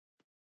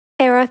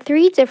are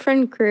three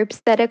different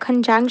groups that a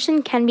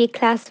conjunction can be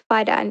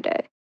classified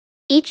under.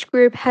 Each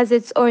group has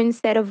its own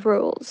set of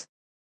rules.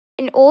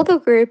 In all the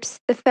groups,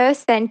 the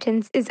first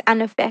sentence is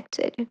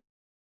unaffected.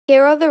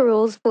 Here are the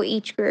rules for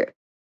each group.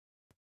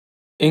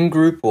 In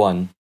Group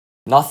 1,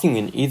 nothing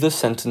in either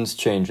sentence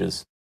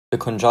changes. The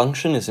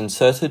conjunction is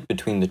inserted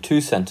between the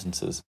two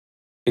sentences.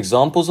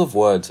 Examples of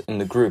words in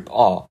the group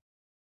are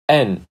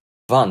en,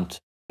 want,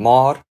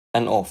 maar,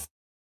 and of.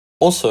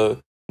 Also,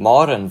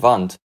 maar and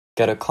want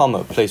get a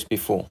comma placed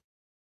before.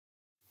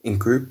 In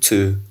Group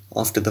 2,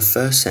 after the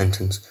first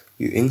sentence,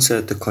 you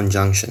insert the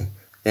conjunction,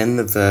 then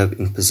the verb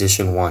in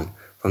position 1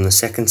 from the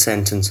second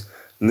sentence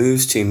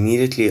moves to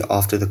immediately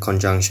after the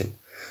conjunction.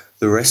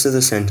 The rest of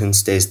the sentence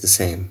stays the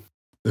same.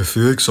 A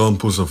few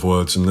examples of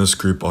words in this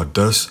group are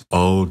dus,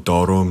 al,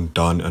 daarom,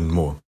 dan, and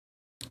more.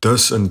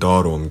 Dus and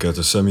daarom get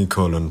a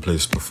semicolon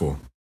placed before.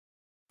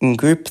 In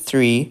Group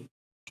 3,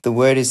 the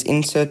word is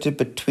inserted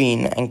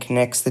between and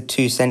connects the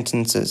two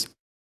sentences.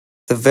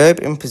 The verb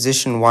in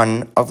position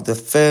 1 of the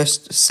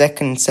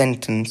second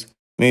sentence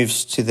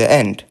moves to the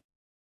end.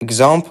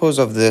 Examples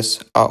of this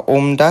are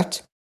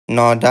omdat,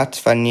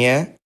 nadat,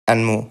 wanneer,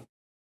 and more.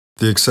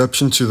 The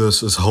exception to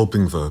this is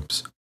helping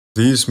verbs.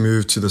 These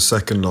move to the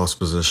second last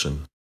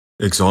position.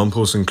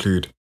 Examples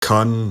include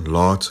kan,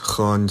 laat,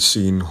 gaan,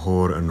 sien,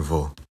 hoor, and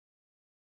wil.